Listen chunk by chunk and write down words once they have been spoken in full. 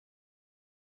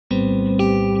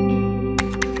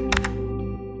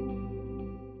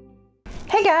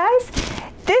guys!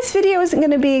 This video isn't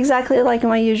going to be exactly like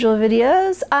my usual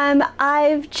videos.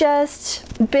 I've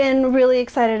just been really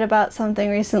excited about something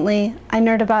recently. I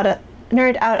nerd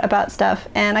out about stuff,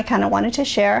 and I kind of wanted to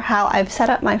share how I've set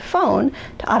up my phone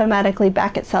to automatically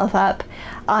back itself up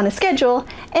on a schedule,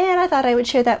 and I thought I would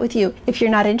share that with you. If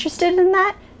you're not interested in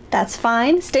that, that's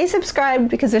fine. Stay subscribed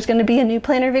because there's going to be a new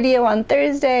planner video on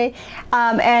Thursday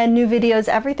and new videos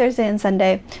every Thursday and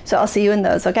Sunday. So I'll see you in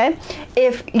those, okay?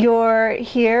 If you're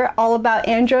here all about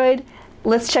Android,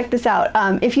 let's check this out.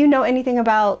 If you know anything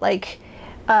about like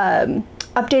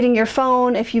updating your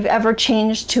phone, if you've ever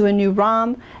changed to a new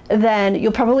ROM, then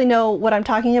you'll probably know what I'm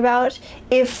talking about.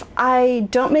 If I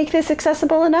don't make this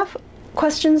accessible enough,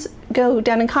 questions, go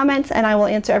down in comments and I will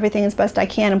answer everything as best I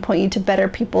can and point you to better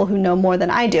people who know more than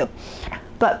I do.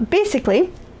 But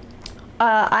basically,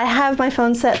 I have my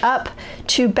phone set up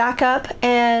to back up,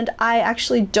 and I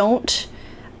actually don't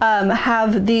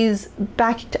have these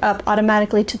backed up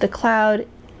automatically to the cloud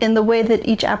in the way that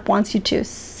each app wants you to.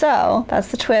 So that's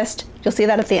the twist. You'll see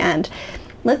that at the end.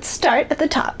 Let's start at the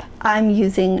top. I'm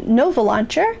using Nova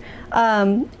Launcher,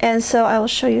 and so I will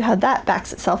show you how that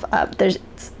backs itself up. There's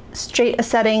straight a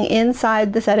setting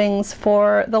inside the settings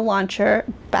for the launcher,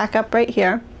 back up right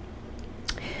here.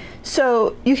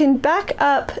 So you can back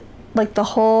up like the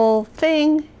whole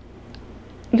thing.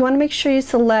 You want to make sure you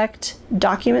select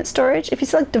document storage. If you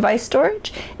select device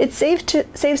storage, it saves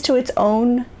to its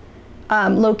own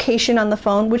location on the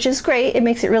phone, which is great. It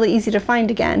makes it really easy to find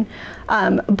again.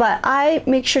 But I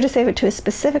make sure to save it to a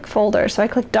specific folder, so I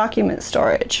click document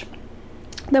storage.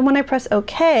 Then when I press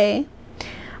OK,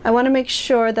 I want to make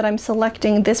sure that I'm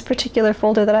selecting this particular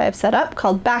folder that I have set up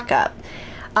called Backup.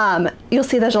 You'll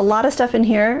see there's a lot of stuff in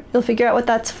here. You'll figure out what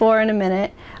that's for in a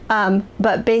minute.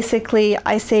 But basically,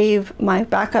 I save my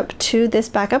backup to this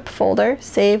backup folder,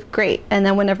 save, great. And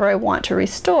then whenever I want to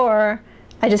restore,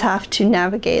 I just have to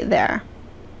navigate there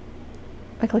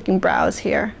by clicking Browse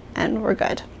here, and we're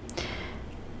good.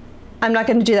 I'm not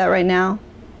going to do that right now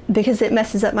because it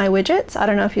messes up my widgets. I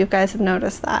don't know if you guys have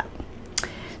noticed that.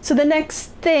 So the next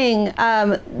thing,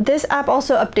 this app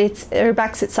also updates or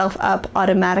backs itself up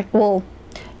automatic. Well,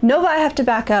 Nova I have to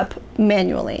back up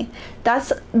manually.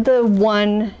 That's the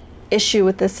one issue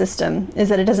with this system, is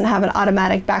that it doesn't have an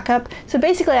automatic backup. So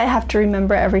basically I have to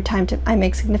remember every time I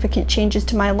make significant changes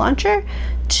to my launcher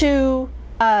to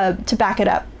back it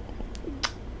up.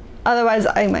 Otherwise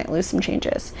I might lose some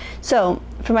changes. So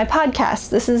for my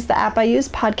podcast, this is the app I use,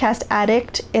 Podcast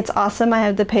Addict. It's awesome. I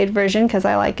have the paid version because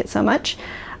I like it so much.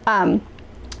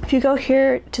 If you go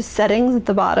here to settings at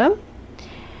the bottom,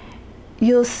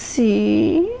 you'll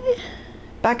see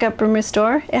backup and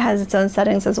restore. It has its own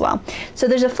settings as well. So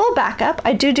there's a full backup.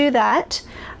 I do that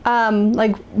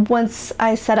like once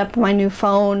I set up my new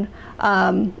phone,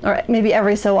 or maybe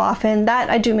every so often. That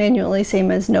I do manually, same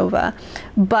as Nova.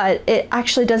 But it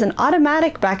actually does an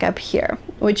automatic backup here,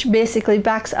 which basically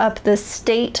backs up the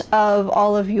state of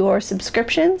all of your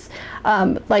subscriptions,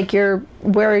 like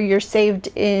where you're saved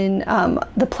in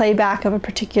the playback of a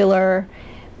particular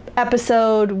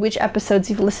episode, which episodes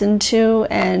you've listened to,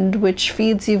 and which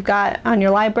feeds you've got on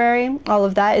your library. All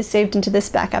of that is saved into this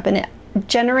backup, and it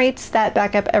generates that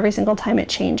backup every single time it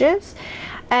changes.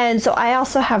 And so I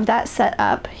also have that set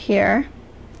up here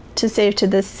to save to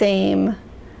the same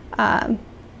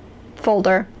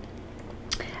folder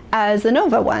as the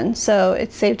Nova one. So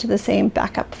it's saved to the same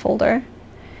backup folder.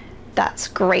 That's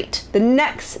great. The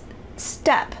next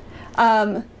step,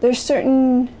 there's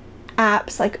certain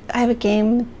apps, like I have a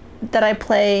game that I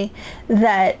play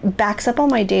that backs up all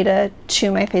my data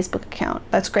to my Facebook account.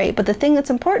 That's great. But the thing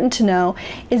that's important to know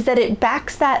is that it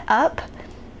backs that up,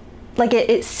 like it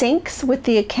syncs with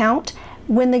the account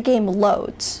when the game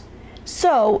loads.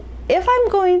 So if I'm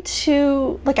going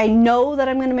to, like, I know that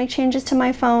I'm going to make changes to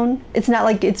my phone, it's not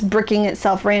like it's bricking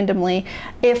itself randomly.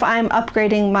 If I'm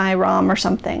upgrading my ROM or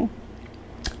something,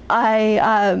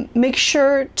 I make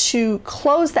sure to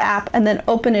close the app and then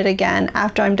open it again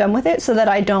after I'm done with it, so that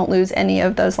I don't lose any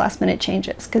of those last minute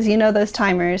changes, because you know those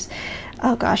timers.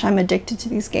 Oh gosh, I'm addicted to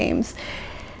these games.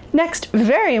 Next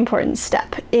very important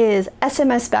step is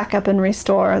SMS backup and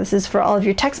restore. This is for all of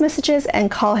your text messages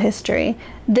and call history.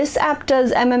 This app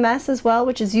does MMS as well,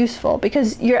 which is useful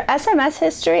because your SMS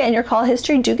history and your call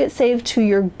history do get saved to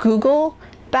your Google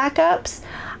backups.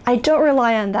 I don't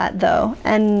rely on that though,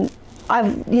 and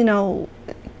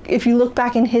if you look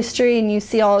back in history and you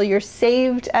see all your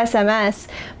saved SMS,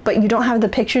 but you don't have the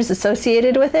pictures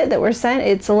associated with it that were sent,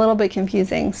 it's a little bit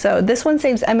confusing. So this one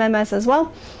saves MMS as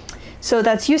well. So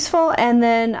that's useful. And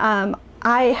then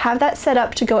I have that set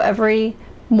up to go every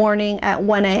morning at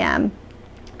 1 a.m.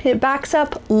 It backs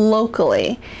up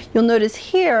locally. You'll notice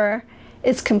here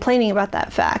it's complaining about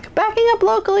that fact. Backing up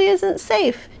locally isn't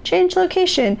safe. Change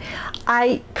location.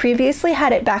 I previously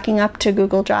had it backing up to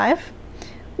Google Drive,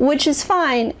 which is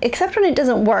fine, except when it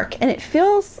doesn't work, and it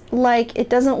feels like it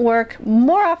doesn't work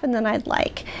more often than I'd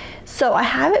like. So I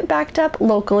have it backed up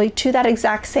locally to that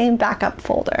exact same backup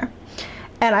folder.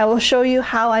 And I will show you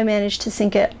how I managed to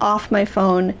sync it off my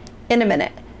phone in a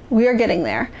minute. We are getting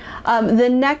there. The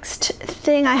next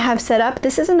thing I have set up,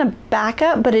 this isn't a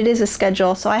backup, but it is a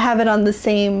schedule. So I have it on the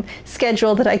same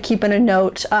schedule that I keep in a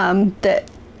note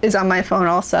that is on my phone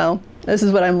also. This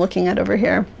is what I'm looking at over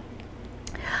here.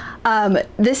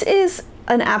 This is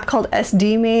an app called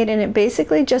SD-Made, and it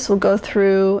basically just will go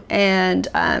through and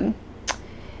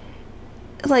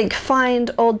like find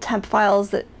old temp files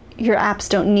that your apps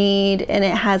don't need, and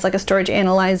it has like a storage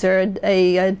analyzer,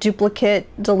 a duplicate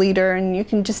deleter, and you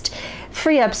can just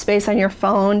free up space on your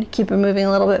phone, keep it moving a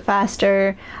little bit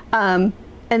faster. And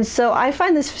so I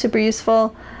find this super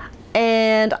useful,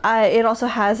 and it also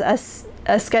has a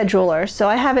scheduler. So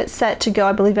I have it set to go,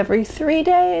 I believe, every 3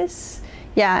 days.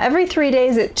 Yeah, every 3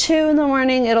 days at 2 in the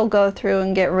morning, it'll go through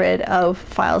and get rid of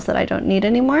files that I don't need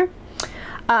anymore.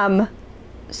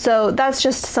 So that's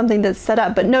just something that's set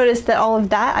up, but notice that all of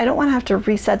that, I don't want to have to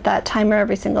reset that timer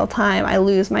every single time I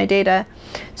lose my data.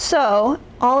 So,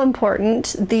 all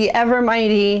important, the ever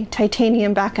mighty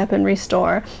titanium backup and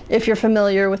restore. If you're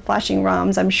familiar with flashing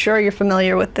ROMs, I'm sure you're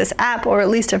familiar with this app, or at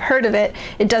least have heard of it.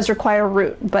 It does require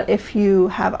root, but if you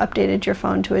have updated your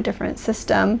phone to a different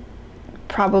system,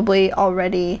 probably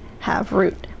already have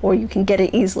root, or you can get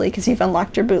it easily because you've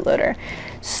unlocked your bootloader.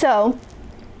 So,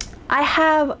 I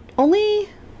have only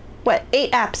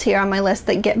 8 apps here on my list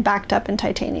that get backed up in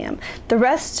titanium. The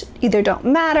rest either don't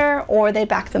matter, or they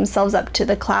back themselves up to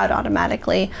the cloud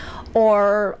automatically,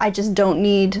 or I just don't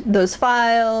need those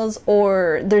files,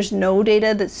 or there's no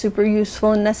data that's super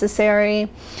useful and necessary.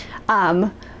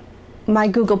 My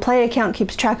Google Play account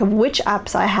keeps track of which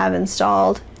apps I have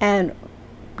installed, and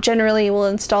generally will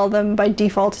install them by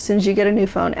default as soon as you get a new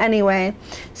phone anyway.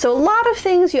 So a lot of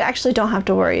things you actually don't have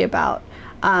to worry about.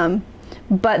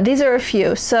 But these are a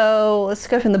few. So let's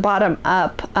go from the bottom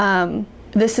up.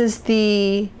 This is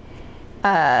the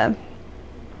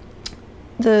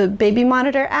baby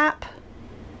monitor app.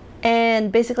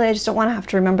 And basically I just don't want to have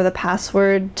to remember the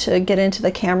password to get into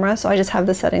the camera, so I just have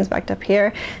the settings backed up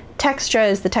here. Textra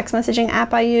is the text messaging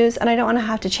app I use, and I don't want to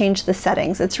have to change the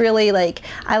settings. It's really like,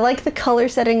 I like the color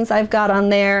settings I've got on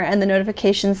there and the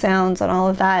notification sounds and all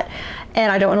of that,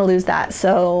 and I don't want to lose that,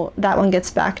 so that one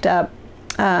gets backed up.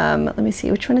 Let me see,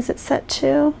 which one is it set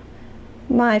to?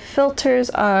 My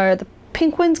filters are, the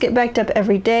pink ones get backed up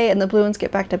every day and the blue ones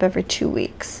get backed up every 2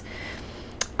 weeks.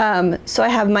 So I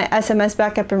have my SMS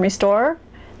backup and restore.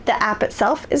 The app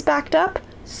itself is backed up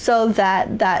so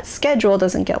that that schedule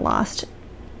doesn't get lost.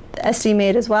 The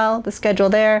SD-Made as well, the schedule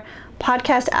there.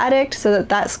 Podcast Addict, so that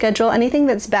that schedule, anything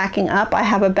that's backing up, I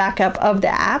have a backup of the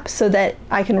app so that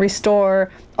I can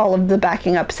restore all of the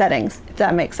backing up settings, if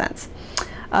that makes sense.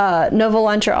 Nova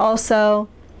Launcher also,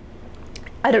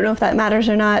 I don't know if that matters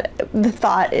or not. The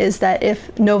thought is that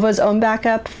if Nova's own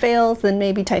backup fails, then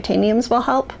maybe Titanium's will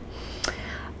help.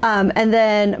 And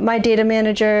then my data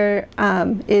manager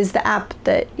is the app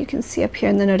that you can see up here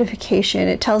in the notification.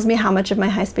 It tells me how much of my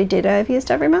high-speed data I've used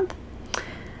every month.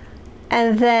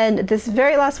 And then this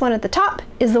very last one at the top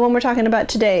is the one we're talking about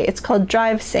today. It's called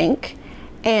Drive Sync,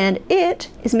 and it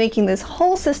is making this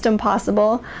whole system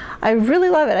possible. I really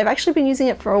love it. I've actually been using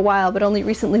it for a while, but only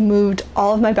recently moved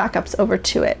all of my backups over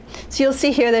to it. So you'll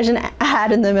see here there's an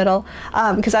ad in the middle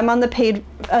because I'm on the paid,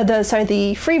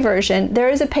 the free version. There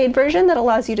is a paid version that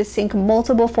allows you to sync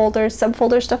multiple folders,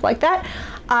 subfolders, stuff like that.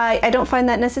 I don't find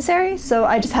that necessary, so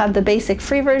I just have the basic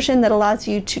free version that allows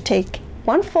you to take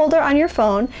one folder on your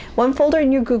phone, one folder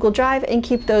in your Google Drive, and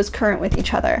keep those current with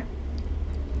each other.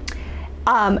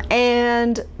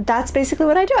 And that's basically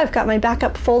what I do. I've got my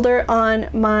backup folder on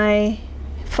my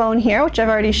phone here, which I've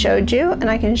already showed you,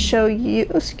 and I can show you,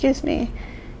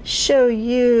 show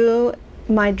you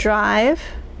my drive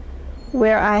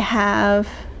where I have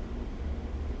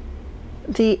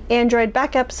the Android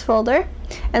backups folder,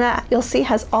 and that you'll see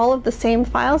has all of the same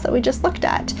files that we just looked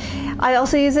at. I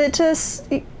also use it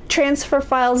to transfer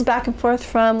files back and forth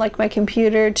from like my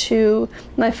computer to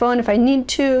my phone if I need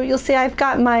to. You'll see I've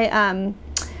got my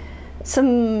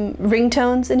some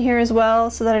ringtones in here as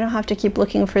well, so that I don't have to keep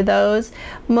looking for those.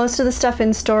 Most of the stuff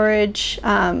in storage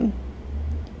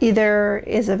either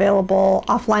is available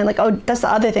offline, like, oh, that's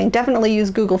the other thing, definitely use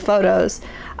Google Photos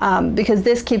because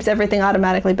this keeps everything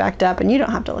automatically backed up and you don't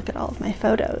have to look at all of my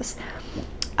photos.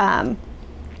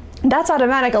 that's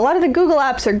automatic. A lot of the Google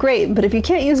apps are great, but if you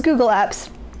can't use Google apps,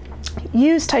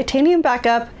 use Titanium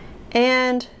Backup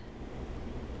and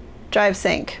Drive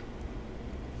Sync.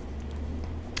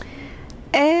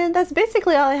 And that's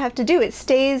basically all I have to do. It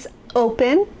stays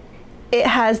open. It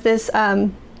has this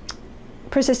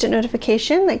persistent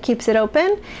notification that keeps it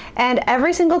open, and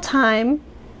every single time,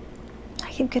 I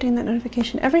keep getting that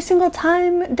notification, every single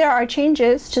time there are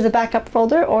changes to the backup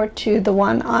folder or to the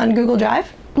one on Google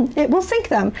Drive, it will sync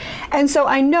them. And so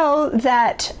I know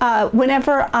that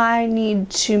whenever I need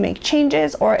to make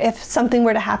changes, or if something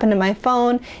were to happen to my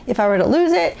phone, if I were to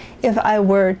lose it, if I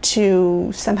were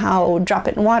to somehow drop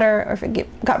it in water, or if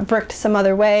it got bricked some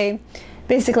other way,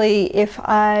 basically if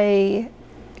I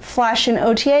flash an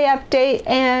OTA update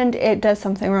and it does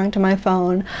something wrong to my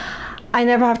phone, I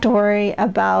never have to worry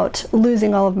about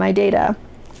losing all of my data.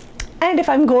 And if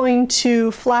I'm going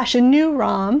to flash a new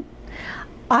ROM,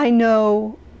 I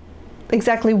know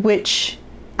exactly which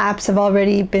apps have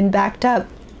already been backed up,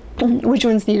 which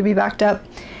ones need to be backed up.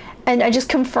 And I just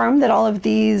confirm that all of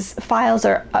these files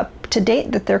are up to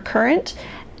date, that they're current.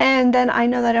 And then I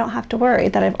know that I don't have to worry,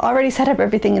 that I've already set up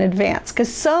everything in advance.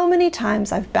 Because so many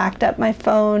times I've backed up my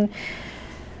phone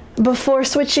before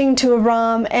switching to a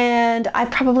ROM, and I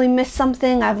probably missed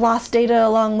something, I've lost data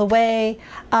along the way,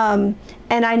 and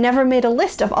I never made a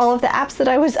list of all of the apps that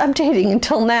I was updating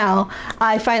until now.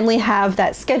 I finally have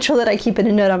that schedule that I keep in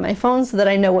a note on my phone so that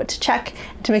I know what to check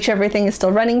to make sure everything is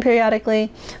still running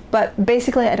periodically, but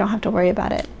basically I don't have to worry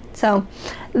about it. So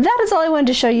that is all I wanted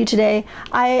to show you today.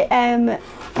 I am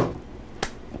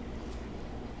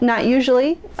not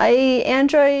usually an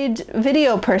Android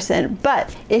video person,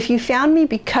 but if you found me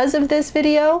because of this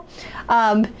video,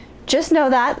 just know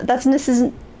that this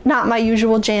is not my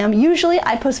usual jam. Usually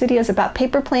I post videos about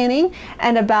paper planning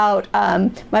and about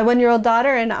my 1-year-old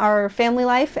daughter and our family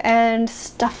life and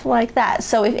stuff like that.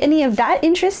 So if any of that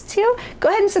interests you, go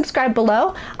ahead and subscribe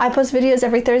below. I post videos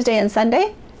every Thursday and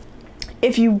Sunday.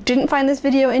 If you didn't find this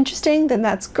video interesting, then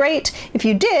that's great. If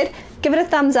you did, give it a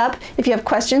thumbs up. If you have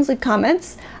questions, leave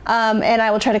comments, and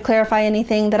I will try to clarify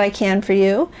anything that I can for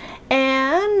you.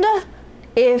 And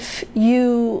if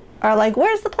you are like,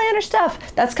 where's the planner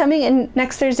stuff? That's coming in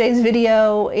next Thursday's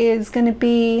video. Is going to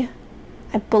be,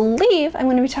 I believe I'm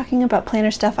going to be talking about planner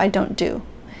stuff I don't do.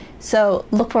 So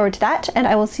look forward to that, and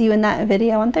I will see you in that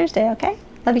video on Thursday, okay?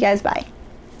 Love you guys, bye.